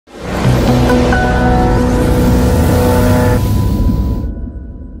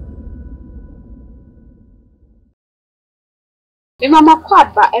Me mama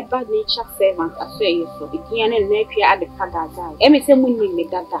kwaba eba nature servant aso so. Ikiane na pia ade kagaza. Emi se munni me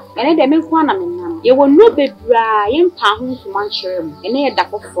dada. Ene de me nko na me nam. Ye wonu bebra ye mpa ho ntuma kyerɛ mu. Ene ye da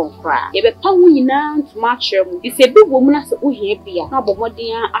kofo kra. Ye be pa ho nyina ntuma kyerɛ mu. Ise bi wo mu na se ohia bia. Na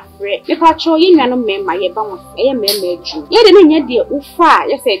bomoden afrɛ. Me pa cho ye nwa no mema ye ba ho. Eye mema adwu. Ye de ne nya de ufa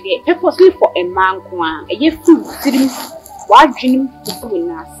ye se de purposely for a man ko a. Eye fu tirim. Wadwunim kufu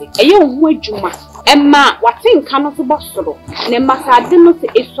na ase. Eye ho adwuma. Emma watinka no so bosoro ne masade no se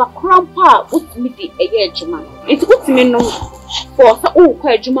eswakra pa utimi di eye adwuma enti utimi no for sa o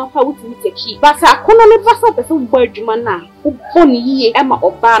kwa adwuma pa utimi teki basa akono ne basa pese wo adwuma na wo boni yiye ema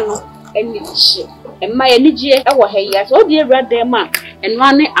oba no eni hye emma ye nigye ewo ha yi so de ewrade ma eno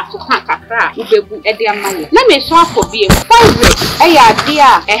ane atoka kakra wo bebu ede amaye na me so afobie fibroid eya ade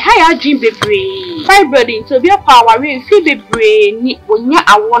a eha ya adwin bebre fibroid into be power we fi bebre ni onya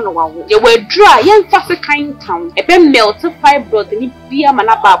awo no wawo ye wadru a ye mfa se kan kan ebe melt fibroid ni bia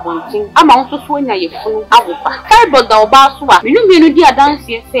mana ba bontin ama won so onya ye funu awoba fibroid da oba so a menu di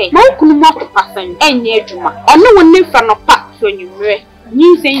adanse se ma okunu mo pasan enye adwuma ono wonni fra no pa so nyumre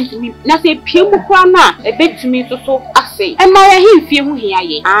ni saying na say piemu kwa na ebetumi so ase e ma ya himfie hu hia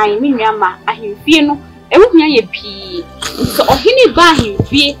ye ai me nuama ahimfie no e hu hia ye pi so ohini ba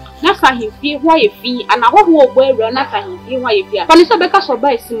ahimfie na sa ahimfie hu aye fi ana hoho ogbo ewura na sa ahimfie hu aye bia pani so beka so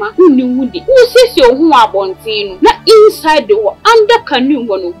ba esima hunni hudi hu sisi ohun abonten no na inside the under canoe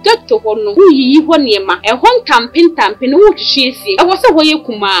no get to ho no yiyi ho niema e hon tampin no hu hwehwiesie e wo se ho ye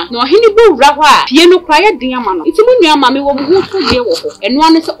kuma na ohini bu wura ho a pie no kwa ye den ama no nti mu nuama me wo mu so de wo ho eno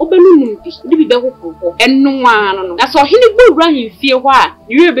ane se obenunum bi be ho ho eno ano no na so ohini bu wura ahimfie ho a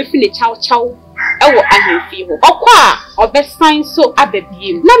yiwe be fi ne chaw ewo ahemfie ho okwa obesan so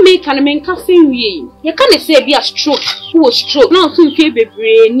ababiem na me kan me nka senwie ye kan se bia stroke wo stroke na so mfie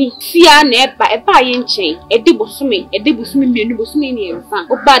bebre ni sia na eba ye nchen edi bosome mienu bosome ni enfa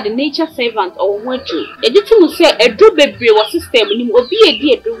oba the nature servant or wonju edi tumu se edo bebre wo system ni obi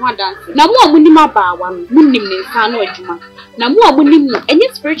edi edo ho dance na mo amunim aba wa no munim ne nsa no adwuma na mo amunim no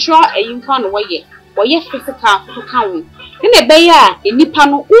enye spiritual eyimfa no woye physical so kan ene be ya enipa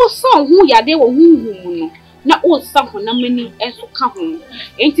no wo so ho yade wo huhum no na wo sa ho na mani eso ka ho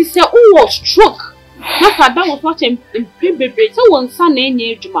enti se wo stroke na sada wo so bebre se wo nsa na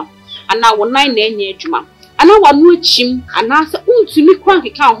enye adwuma ana wo nan na enye adwuma ana wa no achim ana se untumi kwan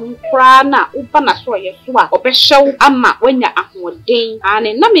keka ho kra na wo ba na so ye so a obehyew ama wanya ahoden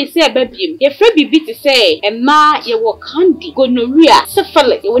ane na me se ebabiem ye fra bibi ti se emma ye wo candy gonorrhea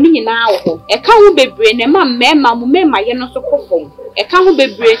syphilis ye woni nyina wo ho e ka ho bebre na ma mema ye no so kofom e ka ho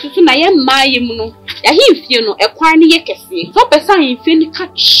bebre susu na ye ma ye mu no ya himfie no e kwan ne ye kese so pesa himfie ni ka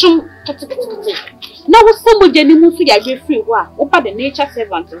chum katikiti na wo somoje ni mu so ya free ho a wo ba the nature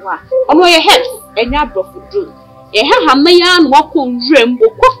servant ho a ono ye health enya brofo do ye ha maya no wako nwrem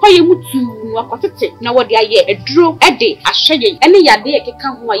okwa ye mutu no akotete na wo de aye eduro ede ahye ene yade ye keka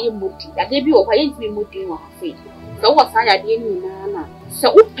ho aye modi yade bi wo kwa ye ntimi modi wo afi so wo sa yade ni na se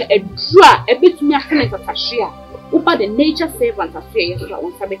upe eduro a ebetumi afene tatahye a wo ba the nature servant afi ye so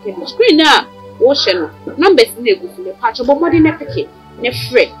won sabeke no screen na wo hye no numbers na egufu le patch bo modi na peke ne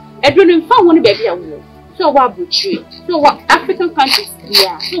free eduro ni mfa won be bia wo so wa buchi so wa African countries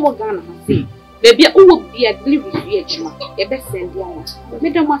yeah so wa Ghana ha say baby uwo bia delivery fi ejuma e be send ya na me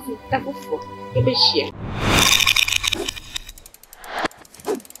da ma fi ta fofo e be share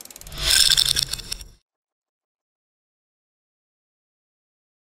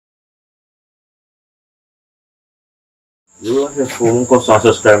you have phone ko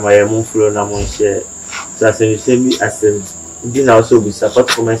subscribe my mon follow na mon share so say me asem din also be support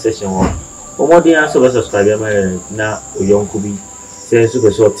comment section one omo din also be subscribe na oyonko bi say so go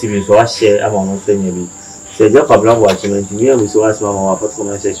TV so share ama no so nya bi say just problem watchment me we so ask mama support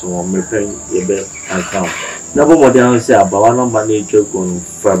comment section one me pen ye be account na bo mo din say abawa number na etwa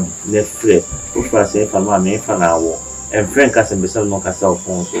from Netflix o fra say fa ma me fa na wo en friend ka sembe no ka cell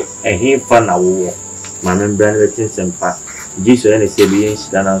phone so en he fa na wo ma me brand wetin sempa Jesus and say be in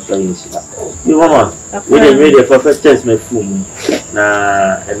Shana so in Shana. You mama, we dey ready for first test my phone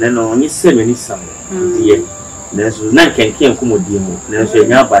na and then only 7 ni some. Yeah. Na so na kenken komodi mu. Na so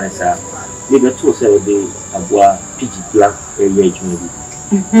nya ba ne sa. We be to say we aboa PG black e ye adwuma bi.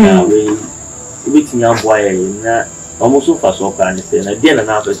 Na we tinya aboa ye na almost fa so ka ne say na dia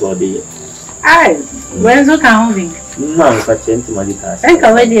na person dey. Ai, wenzo ka ho bi. Na me fa chenti madika.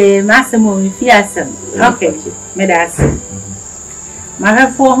 Enka we dey masemo fi asem. Okay. Me da asem. My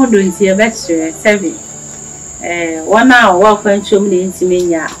have 400 here, better 7. 1 hour walk when show me the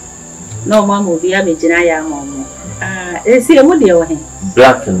intimate. No, mamma will be a bit in a young moment. See a moody away.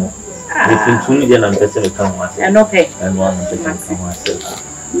 Black, no. tuntum dia na mpese me kan ho ase no pay and one mpese me kan ho ase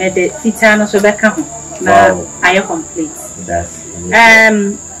me de fitano so be ka ho na aye complete that's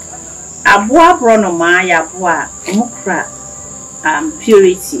aboa brono ma ya aboa mukra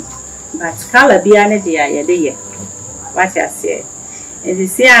purity but color bia ne de aye de ye what I say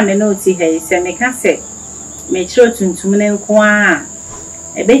is see am no ti he se me ka se me chiro tuntum ne nko a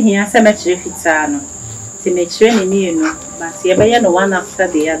ebe hia se me chire fitano ti me chire ne ni no but ye be ye no one after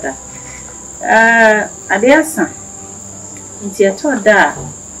the other adeasa nti etoda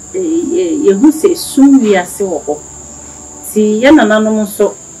ye hu se sunwi ase wo ho ti ye nananom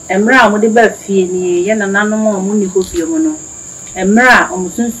so emra mo de ba fie ni ye nananom o mo ni ho fie mo no emra o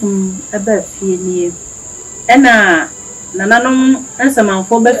musunsum e ba fie ni ena nananom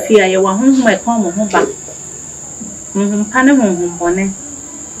ensamanfo ba fie ye wa honhom e kon mo ho ba pane honhom bone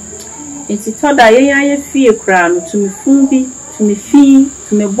nti toda ye fie kra no tumi fun bi tumi fi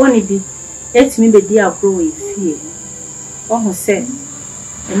tumi boni bi etimi bedi agro we fie ohu se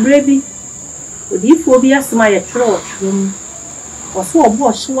emre bi odifo bi asema ye tro trum oso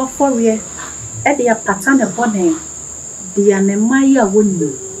obo so afore e de apata ne bonen de anemai a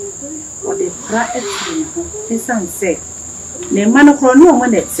woni o de pra etri ho esan se ne mano kro no mo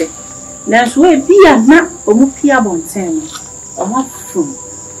nete na so e bia na omu pia bonten o ma fun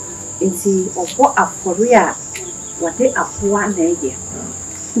enti obo afore a wade apoa na eye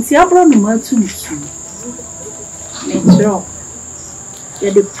nti abro no ma tu ntu ne tro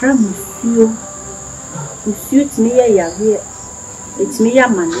ya de pramu fio timi ya yawe etimi ya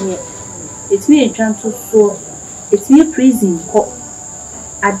mane etimi etwanto so etimi prison ko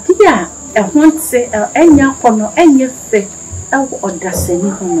adia ehonse enya kono enye fe ewo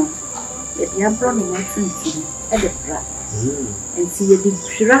odasani hono ya de abro no ma tu ntu e de pra enti ya de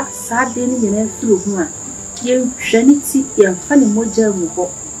twira sade ni nyina firo ho a ye hwaniti ya fane moja mu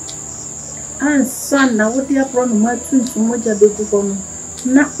ho ansa na wodi abro no ma tu ntu moja be gu no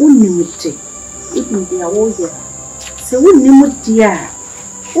na unimute ibi dia wo ye se unimuti a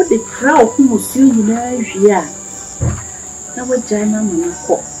wodi kra okumusuo nyina hwia na wogya na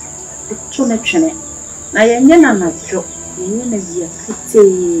manako to na twene na yenye na nadwo yenye na bia kete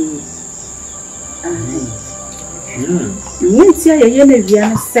yenye tia yenye na bia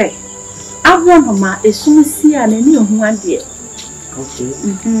na se abro no ma esumsi a na ni ohu ade okay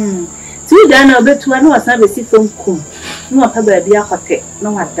ti da na obetua na wasa be si fonkum no apa ba bia akote na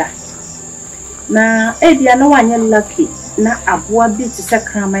wada na ebia na wanye lucky na aboa bi ti se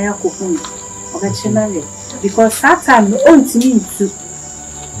krama ya kokun obechenale because that time ontimi ntu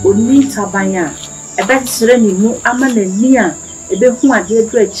oni tabanya ebe tsire ni mu ama na ni a ebe hu ade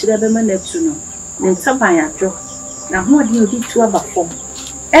edu akire be ma na tu no ne tabanya dwo na hu ade odi tu abafom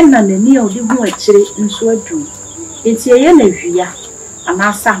enna na ni a odi hu akire nso adu enti eye na hwia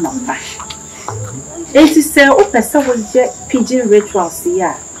amasa no ba enti se o pese wo je pidgin rituals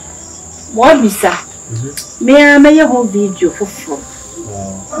ya mo bisa me ye ho video foforo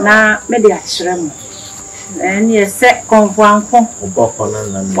na me de akire mo eni se konfanko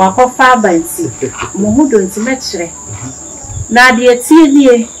wa ko fa banti mo hu do nti me kire na de tie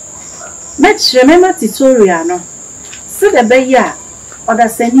nie me kire me ma tutorial no se de be ya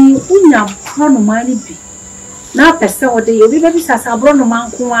odasani unya pro no mani bi na pese wo de ye bi be sasa bro no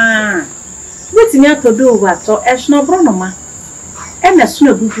manko a wetimi atodo over to esno bro no ma e na so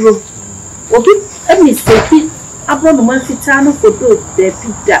na guguro obi emi seki abro no man fita no photo de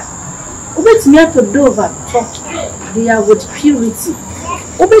pida obetimi atodo over to they are with purity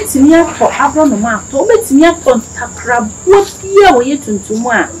obetimi ato abro no ma to obetimi ato takrabo bia wo yetuntum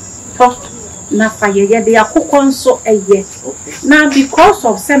a to na faye de akokɔ nso eye na because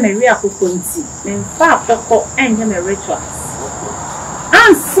of semery akokɔ nti me fa akokɔ enye me rituals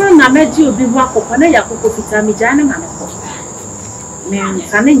ansa na meji obi hu akokɔ na yakokɔ fita mi gya ne maneko me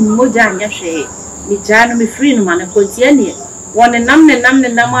nsa na nyimoja anya hwe mi gya no me free no maneko nti ene won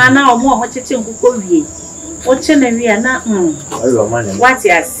nam ana omo ho cheche nkokɔ wie o che na wie na what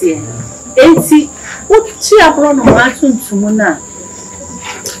you see enti o chi abro no ma tuntum na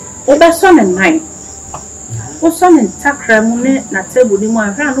obeso ne nine oso ne takra mu ne na table ni mu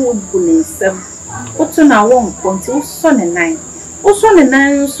ahra no obu ne nsem oto na won konti oso ne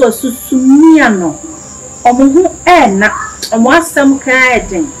nine so susumia no omohu na omo asem ka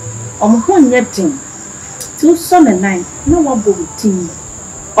eden omohu nye din ti oso ne nine na wabo tin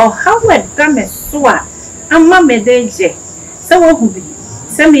o hawe game so a amma medeje se wo hu bi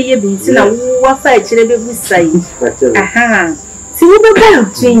se me ye bi ti na wo fa akire bebu sai aha ti wo be ba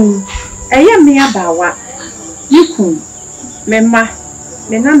tin eye me abawa yiku me ma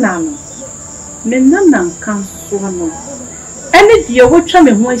me nana kan so no ene de wotwa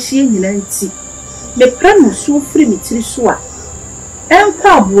me ho ahie nyina nti me pra no so firi me tiri so a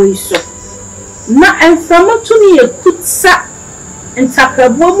enkwa aboyi so na enframa to ne ekutsa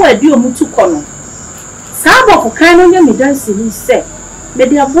ntakrabo mu adi omutu kono sabo kokan no nya me dansi ni se me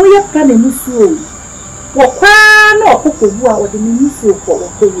de aboye pra me musuo wo kwa na okokobu a wo de me musuo ko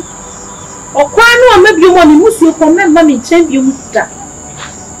wo kowu okwa na o mabio mo ni musuo ko me ma me nchen bio mu da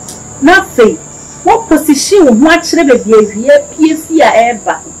na fe wo position wo a kire be bia pie fi a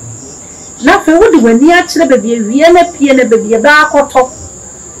eba na fe wo de wani a kire be bia na pie na be bia ba akoto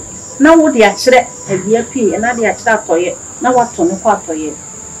na wo de a kire bia pie na de a kire atoye na wato ne kwa atoye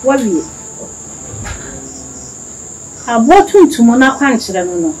wa wie abotu ntumo na kwa nkire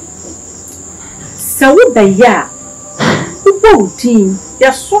no se wo da ya ubo utin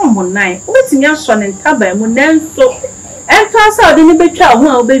ya sombo nai obetimi aso ne ntaba mu nanso ento asa ode ne betwa ho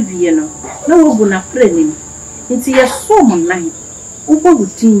a obewie no na wo bu na freni nti ya sombo nai ubo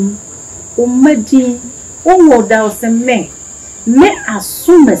utin o madi o woda oseme me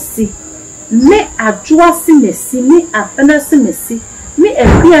asumasi me adwoase mesi me afenase mesi me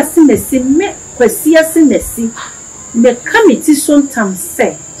ebiase mesi me kwasiase mesi me kamiti sontam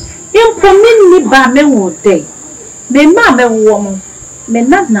se impomini ba me wode me ma me wo mo me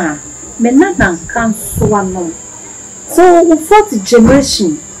nana kan so anom so fourth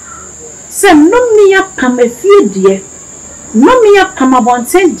generation se no me ya pam afie die no me ya pam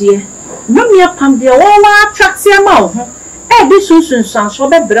abonten die no me ya pam die wo wa attract ma wo ho e bi sunsun so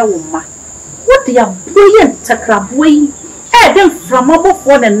be bre wo ma what they are brilliant takraboi e dem from above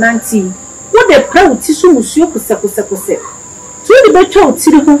 490 what they pray with tisu musuo kose so the betwa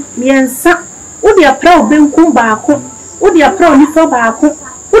tiri ho miensa wo de apra obenkum baako wo de apra onifa baako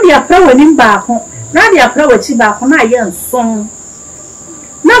wo de apra wanim baako na de apra wachi baako na ye nson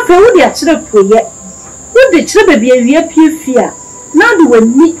na fa wo de akire poye wo de kire bebia wie piefia na de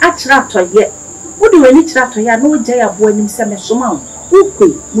wani akire atoye wo de wani kire atoye na wo gya abo anim se mesoma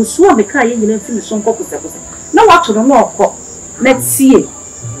ukwe musuo be ka ye nyina fi so nkokose na wato no okọ na tie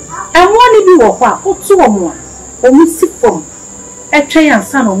enwoni bi wo kwa otu omo a omusifom etwe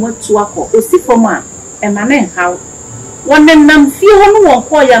yansa no motu akọ osifom a emane hawo wonenam fie ho no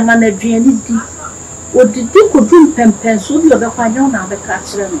wonko ya ma na aduani di odidi kodum pempen so bi obekwa nya na abeka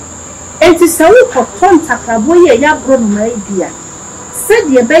kire no enti se wo koton takrabo ye ya bro no mai bia se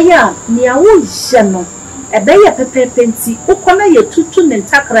de be ya ni awo hye no ebe ye pepepenti ukona ye tutu ne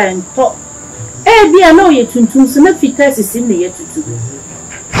ntakra ento bia na ye tuntun so na fita sisi ne ye tutu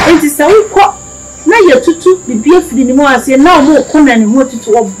enti se wo ko na ye tutu bibie firi ni mo ase na o mo kona ni mo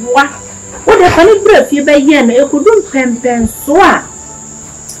tutu oboa wo de fa ni bra fie be ye na ekodum pempen so a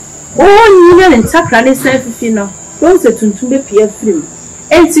o nyina ne ntakra ne san fifi no don se tuntun be pie firi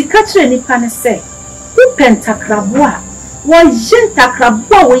enti ka kire ni pa ne se wo pentakrabo a wo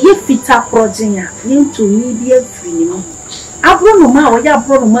jintakrabo wo ye fita projenya yintu ni bi afiri ni mo abro no ma wo ya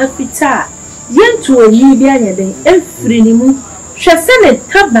abro no ma fita yintu oni bi anyeden afiri ni mo hwese ne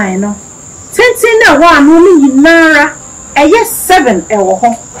taban no tenten na wa no ni yinara eye 7 ewo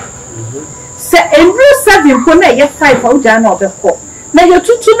ho se enru 7 ko na eye 5 o ja na obekọ na ye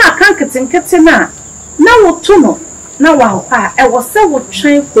tutu na kan ketenkete na wo to no na wa kwa ewo se wo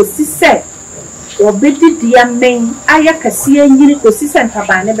twen kosi se obedidi amen aya kase anyiri kosi se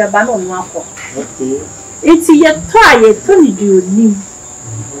ntaban ne beba na onu akọ enti ye to aye to ni di onim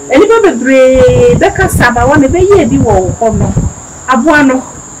eni bebre beka saba wa me be ye bi wo ho no aboa no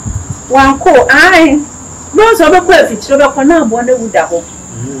wanko ai no so be ko afichiro be ko na aboa na wuda ho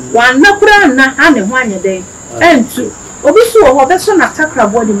wan na kura na ha ne ho anyede entu obi so ho be so na takra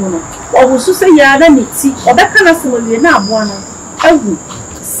body mu no o so se ya na ni ti obeka na so wie na aboa no awu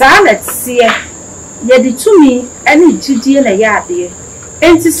sa na tie ye di tumi ani jidie na ya ade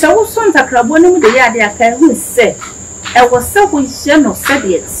enti se wo so takra body mu de ya ade aka hu se e wo se ho hye no se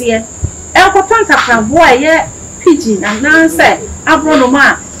de tie e ko takra body ye pidgin and na se abro no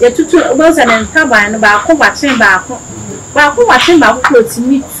ma ye tutu oboza na ntaban no ba ko wachen ba ko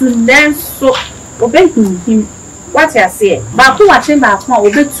timi tu nenso obehim what ya say ba ko wachen ba ko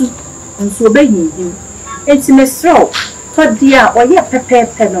obetu nso obehim enti mesro to dia oye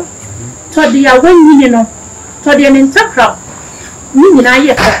pepepe no to dia wanyini no to dia ntakra ni nyina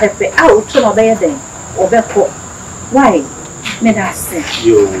ye pepepe a o to no be den obeko why me da say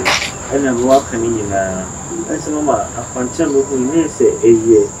yo ena bo aka ni nyina ese mama akwancha no ko ni se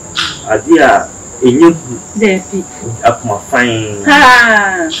eye adia enye depi akuma fine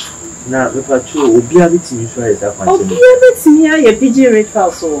ha na me fa chu obi abitimi so esa akwancha obi abitimi aye pg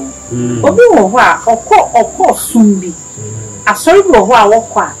ritual so obi wo ho a okọ sumbi asori wo ho a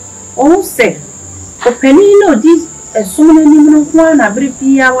wokọ a o se opani no di so many no one a brief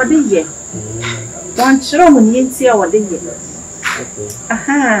year or the year. One children yin tea or the year.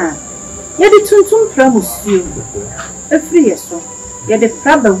 Aha. Yet the tuntum promise you a free so. Yet the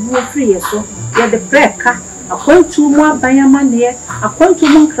problem will free so. Yet the breaker. A point to more by a man here. A point to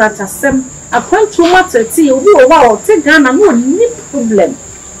one crater sem. A point to matter tea. Oh wow, take down a no need problem.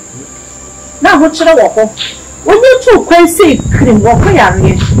 Now what should I walk off? When you two can say cream or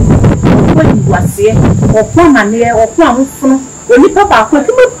query. When you was here, or woman here, or one from when you papa,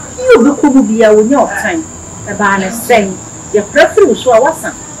 you will be a your time. The barn is saying, your preference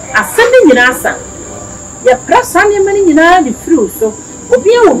wasn't. A sending your answer. Your press on your money in the fruit, so Obi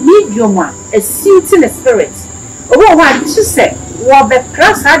will meet your man, a seat in the spirit. Oh, what she said, what the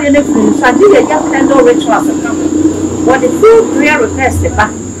press had in the fruit, so I did a young candle ritual. What the food prayer request the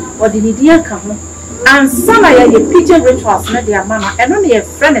back, or the idea come. And some of your pigeon rituals, not their manner, and only a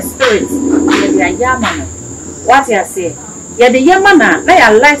friend spirit, their young manner. What I say, yet the young manner, they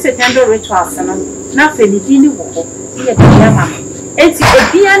are lighted candle rituals, and nothing is in the wall, yet the young manner. It's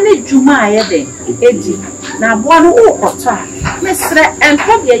a piano Juma, Eddie. Now, one or two, Mr. and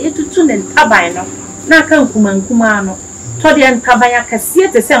probably yet to tune and Tabino, Nakam Kumano, Toddy and Tabaya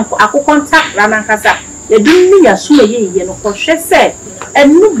Cassia, the same for Aku contact Ranakasa. You do me a swear, you know, for she said,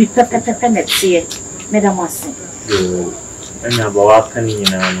 and no be pepper next year. Madam was and about penny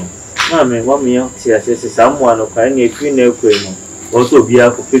in an Mammy, 1 million tears, someone of any female queen, also be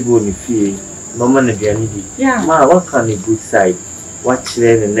a people in the field, no man again. Yeah, ma, what can a good side? Watch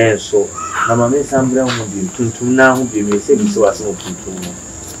then and then so. Mamma, some brown will be tuntum now, who be missing so as no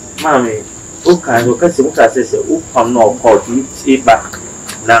tuntum. Mammy, okay, look at some classes, who come no call to eat back.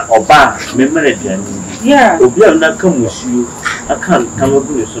 Now, or bar, memory. Yeah, Obi not come with you. I can't come up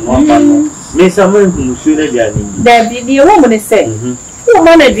with some. May someone who should have there be the woman say, who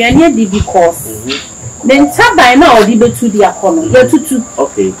wanted the because then Tabai now debate to the economy. You're too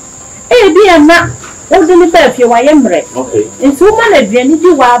okay. Eh, be a not only if you are emre. Okay, and so woman at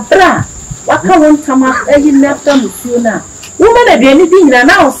Vienny are bra. What can one come up again left on with you now? Woman at Vienny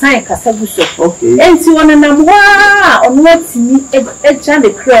now sign Casabuso. Okay, and so on and on what's me a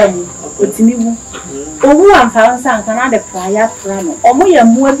channel crane with me. Owu amfansa kana de prayer frano omo ya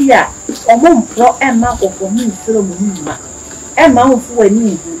muabia omo mpro emma kokko mu nsoro mu ma emma ofu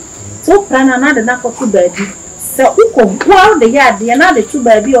ani so prana na de nakoto baabi se ukogwa de ya de na de tu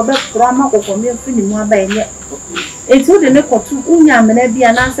baabi obe pro ama kokko mu fini mu aba enye etu de ne kotu unya amena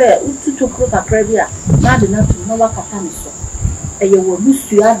bia na se ututu kro kakra bia na de na tu no wakata ne so eye wo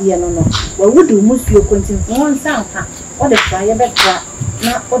musu ade no no wo wudu musu kontinfo won sanka o de prayer be pra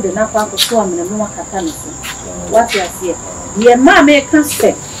na ode na kwa so amene no wakata ne so what you see ye ma me kan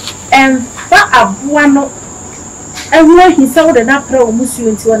se en fa aboa no enwo hisa ode na pra o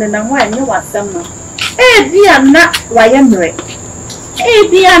musuo nti wona na ho anye wasam no e bia na waye mre e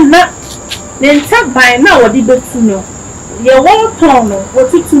bia na ne ntaban na ode betu no ye wo ton no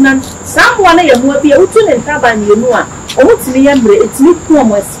wotutu na samwa na ye mu bia utu ne ntaban ye nu a o mutimi ye mre etimi ku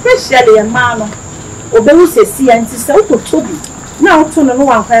mo especially ye ma no obewu sesi anti se utotobi now to no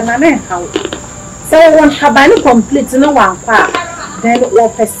one for na na how so one habani complete no one kwa then wo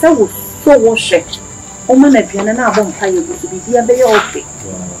pese wo so wo she o ma na biana na abon pa ye busu bibia be ye okay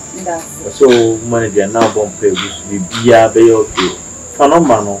so man dia na abon pa ye busu bibia be ye okay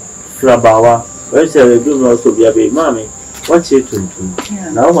phenomenal flabawa we say we do no so bia be mami what you tuntum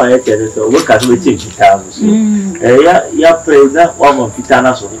na o ma ye tell so we ka so change time so ya pray na wa mo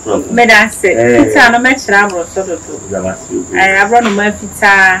fitana so problem me da say fitana me chira bro so do abro no ma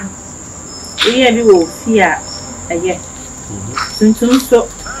fita oye bi wo fia eye tuntum so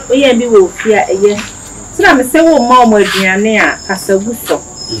oye bi wo fia eye tira me say wo ma mo aduane a kasagu so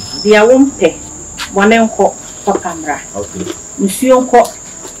bia wo mpe wone nko kamera okay musuo nko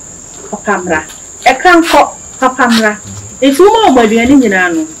kamera e kan ko kamera etu mo mo aduane nyina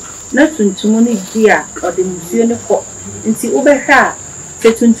no na tuntum ni dia o de musuo ne ko nti wo be hwa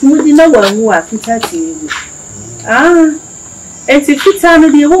se tuntum di na wanwu a fita ti enti fita no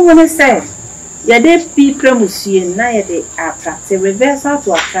de wo ne say ye de pi premusie na ye de attract reversal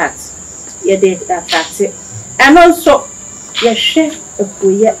to attract ye de attract and also ye hwe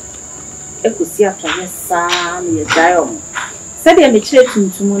ekoye ekusi atwa saa na ye dayo se de me kire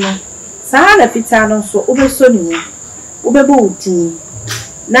tuntum no saa na fita no so wo be so ni mu wo be bo udin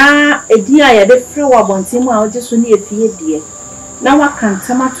na edi a ye de frɛ wa bontin mu a oje so ni efie die na wa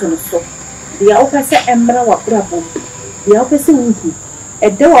kantama to no so dia wo pese emra wa brabo dia wo pese wuhu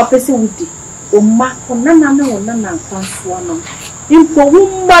ede wo pese wudi o ma ko nana me wona na nkanso no impo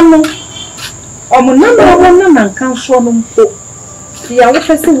wumba no o mo nana wona na nkanso no mpo dia wo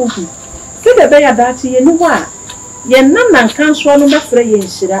pese wuhu se de be ya dachi ye ni wa yen nan kan so no befre yen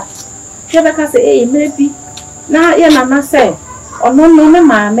shira ke be ka say maybe na ye na na say ono no me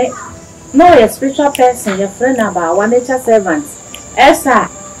maame no a spiritual person your friend about one nature servant esa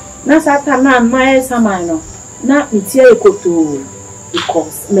na satana ma esa man no na mitie ekoto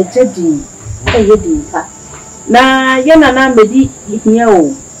because mejedi eyedi pa na ye na medi hia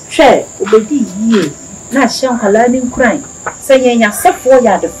o hwe obedi yie na hye nkala ni nkran say yenya sefo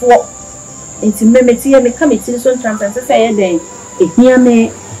ya defo enti memeti ye me kameti so transcend say ye den ehia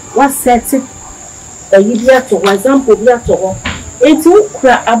me what set bia to example bia to enti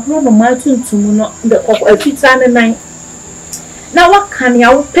ukra abro no ma tuntum no de afita ne nan na wakan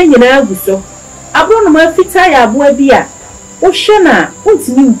ya wo penyina aguso abro no ma fita ya abo bia wo hwe na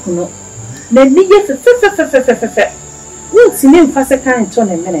untimi nkuno na niye fe untimi mfa sekan to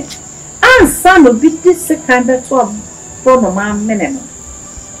ne mene ansa no bi di sekan da to abro no ma mene no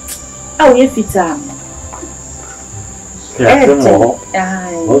awo ye fita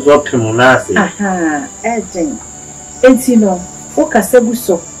Ozo krimunasi. Aha, enti no, o kasagu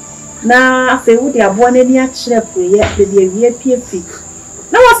so. Na afi wo de abo na ni a kire poye de de awie piefi.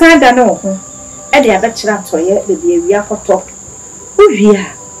 Na wasan da na ho. E de abekira toye de de awie akoto. Owia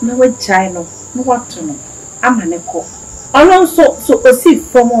na wachai no, no wato no. Amane ko. Ono so osi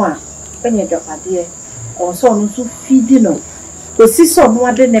fomo a penye dopade. O so no so fidi no. Osi so no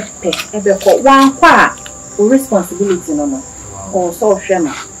ade ne pe e be ko wan kwa responsibility no or so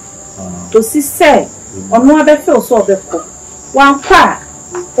shena to see say ono abefe so obeko wan kwa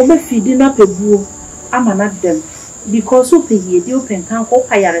obefidi na pebuo amana dem because opeye di open kan ko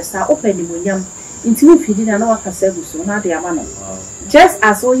payaresa open ni monyam nti wo fidi na wakasa guso na de amana just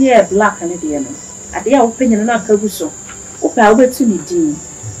as o ye black and de no ade a open na akaguso opa obetu ni din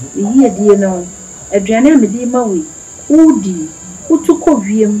yi die no aduane amedi mawi udi utuko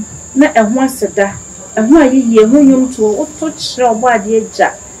wiem na ehwo aseda ehwo ayiye ehwo yomto oto kire obo ade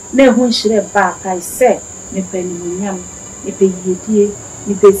agya na ehwo nhire ba kai se me panimunyam me peyedie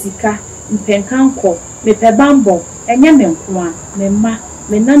me pesika me penkanko me pebambo enye me nkoa me ma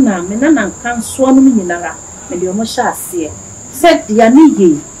me nana kanso no nyinara me de omo sha ase se dia ni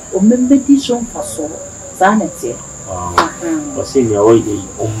ye o membedi so mfaso za na tie o se ni o ye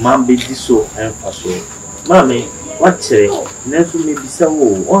o mambedi so mfaso mame watchere nefu me bisa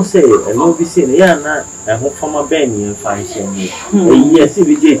wo on say eno bi se ya na ehwo fama ben ni mfanhye ni eyi ase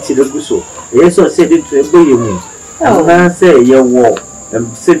bi je tire guso eyi so se de to eboye mu na say ye wo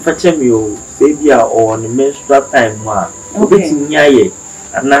se fachemi o se bia o on menstrual time ma obeti nyaye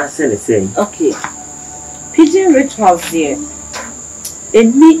ana se ne say okay pigeon rituals here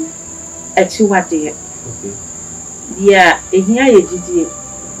eni achiwade okay dia ehia ye didie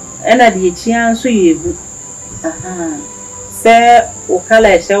ena de chia so yebu aha se o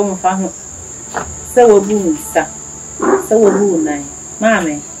kala e se o mfa ho se wo bu nsa se wo bu nai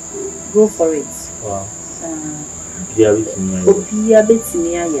mame go for it wow obia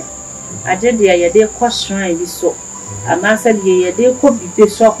betimi aya aje de ya de ko shrine bi so ama se de ya de ko bibe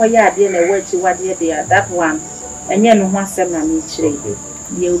so ko ya de na wachi wade de ya that one enye no ho asem na me kire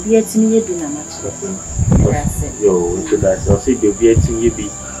de obi atimi ye bi na ma kire yo so that so se de obi atimi ye bi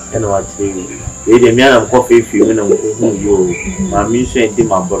ena wa kire we de me anam ko fe fi me na hu yo ma mi so enti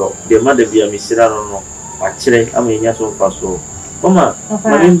ma boro de ma de bia mi sira no wa kire ama nya so fa so mama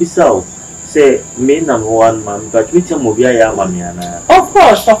ma mi bisao say me number one man but we tell mobia ya mamiana of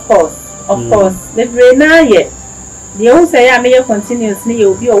course the brain ye the who say ya me continuously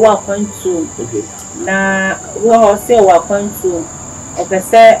you be o wa kwantu okay na wo say o wa kwantu o pe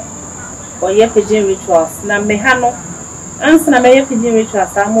say o ye pigeon rituals na me ha no ansa na me ye pigeon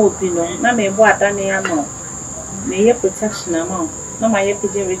rituals ama obi no na me bo adane ya no me ye protection ama na ma ye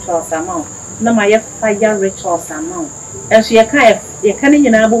pigeon rituals ama na ma ye fire rituals ama enso ye ka ni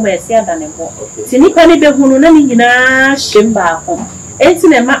nyina abo ma esi adane bo ti nipa ni behunu na ni nyina shemba ho enti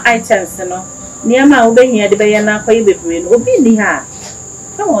na ma items no niama obehia de be ye na akoye bebre no obi ni ha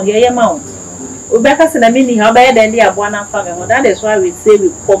come on ye ma o obeka se na me ni ha obaye den de abo na fa me ho that is why we say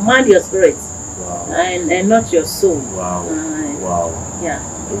we command your spirit and not your soul wow yeah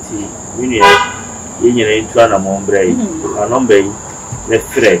enti we ni nyina itu ana mo mbra yi anomba yi le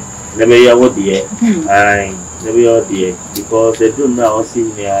fre le be ya wodie ai never your dear because they do now see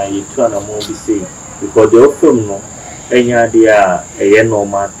me you turn a movie say because the film no enya dia a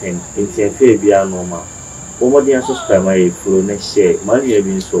normal thing in fair be normal omo dia subscribe my follow na share money e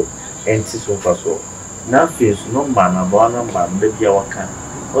bin so enti so fa so na feel no man na bo na man be dia waka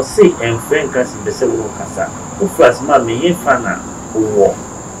o say en friend kasi be se wo kasa o first man me yin fa na wo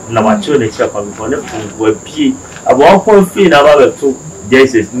na wa cho na cha pa bi ko na fu wa bi abo ko fi na ba be to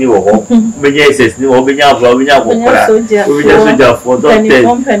Jesus ni wo ho be Jesus ni wo be nya abro be nya kokora be nya soja for don't tell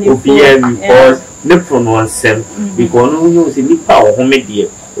opm because ne pronounce because no you say nipa wo ho me de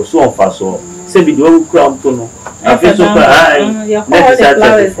o so on fa so say be do kura mpo no afi so ka next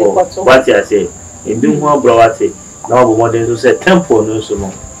Saturday for what I say in do ho abro what na wo modern so say temple no so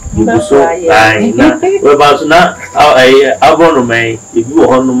no you go so ai na we ba so na abro no mai e bi wo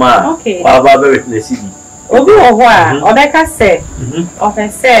ho no ma ba be witness bi obi wo ho a obeka say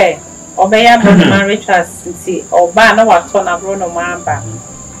say obeya Bruno rituals nti oba na wato na Bruno mamba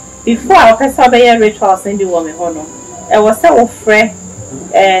before I say obeya rituals ndi wo me ho no e wo say wo frɛ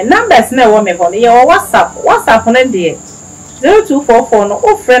numbers na wo me ho no ye wo WhatsApp no de 0244 no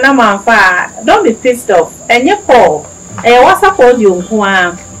wo frɛ na manfa don't be pissed off enye call WhatsApp audio nko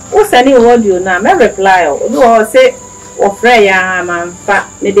a wo send audio na me reply obi wo say wo frɛ ya manfa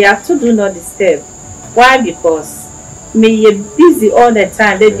me dey have to do not disturb. Why? Because me busy all the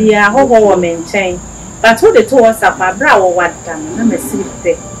time. They be a whole woman chain. But who they told us about bra or what done? Na me sleep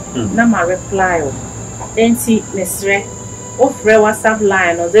there. Na my reply. Then see Miss Ray. Offer WhatsApp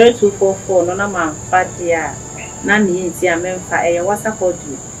line or 0244. No na man fat dia. Na ni inti amenfa. WhatsApp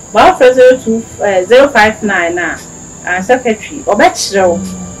audio. But offer 059 na. Secretary. Obetro.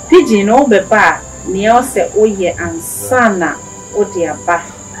 Pidgin no be ba. Ni o se oye ansana odiaba.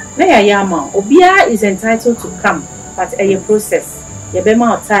 Yama Obia is entitled to come, but a process. You be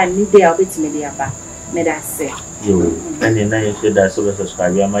more time, need they are bit media. May I say, you and then I said that so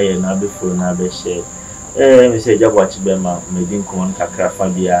subscribe. Yama, and before now, be share. We say, you watch Bema, maybe come on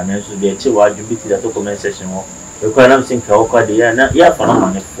Kakrafabia, and so the two are you beat that comment session. You can't think how could the yeah, for no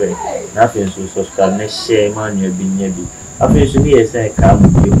money free. Nothing to subscribe, next share man, you'll be nearly. I feel to me as I come,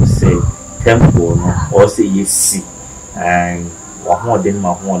 you say temple or say you see and. More than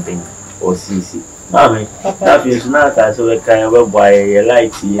or CC. Mammy, that is not as a kind of boy, a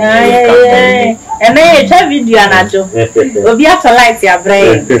light. And then you video and I do. We'll be able to light your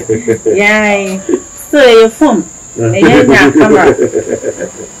brain. Yeah, still your phone. Camera.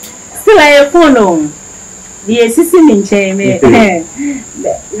 Still your phone on. The assistant in chamber.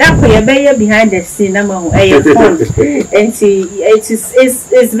 That for your baby behind the scene, your phone. And see,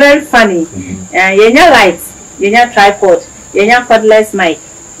 it's very funny. You're not light, you're not tripod. Yenya cordless mic,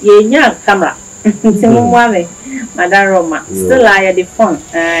 yenya camera. Timumwame, Madam Roma. Still I the phone.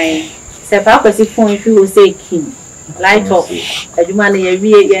 I say papa si phone if you will say king. Light up. Ejumani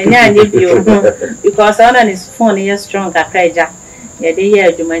yenya you because on his phone is strong akreja. Yeah, they hear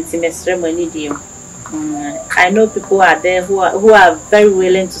ejumani mestre money dim. I know people are there who are very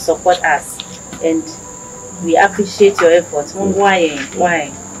willing to support us, and we appreciate your efforts. Why?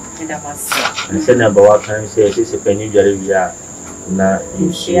 And I must say, I said about what time say it's a penny jarivia na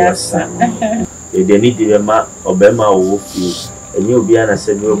you see us. They need the Obama or you, and you'll be an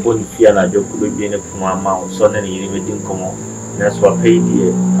said you're born fear and you could be in a mouth, son and you didn't come on. That's what paid here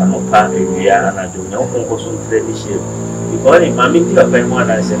and no part of the and I do no concoction tradition. Because in Mammy, you have been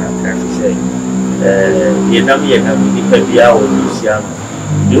one I said, I'm trying to say, Yenami and Nipabia or Luciano.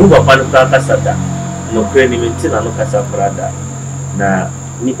 You were part of Casata, no credibility and no Casafrada. Now,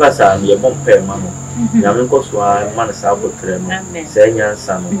 Nipa sa ye bompe ma no na me nko so a man sa abotre no say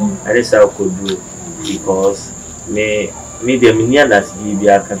nyansa no ere sa kodu because me dem ni adas bi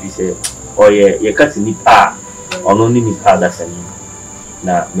aka bi say oye ye kati nipa ono ni nipa da sani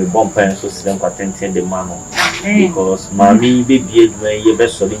na me bompe so sire nko tenten de ma no because mami be bi eduma ye be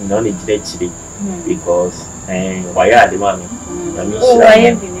so ni no ne gire chire because why the mami na me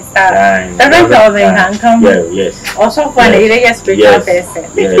sire yes. Also, funny, yes, spiritual person.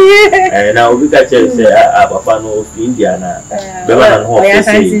 And now we got to say, Papa no India na. Better than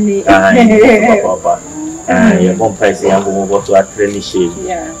say, Papa. You're going to say, I'm going to train shade.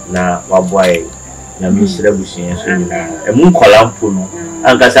 Na waboy, na misre bushing so na. E mun kolampo no.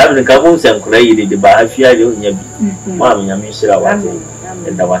 Anka sabe ne ka mun sem kura yi de ba afia de onya bi. Ma me nya misra wa te.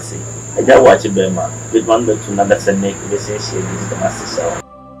 E da wase. E da watch be ma. With one to another snake, the same shade is the master.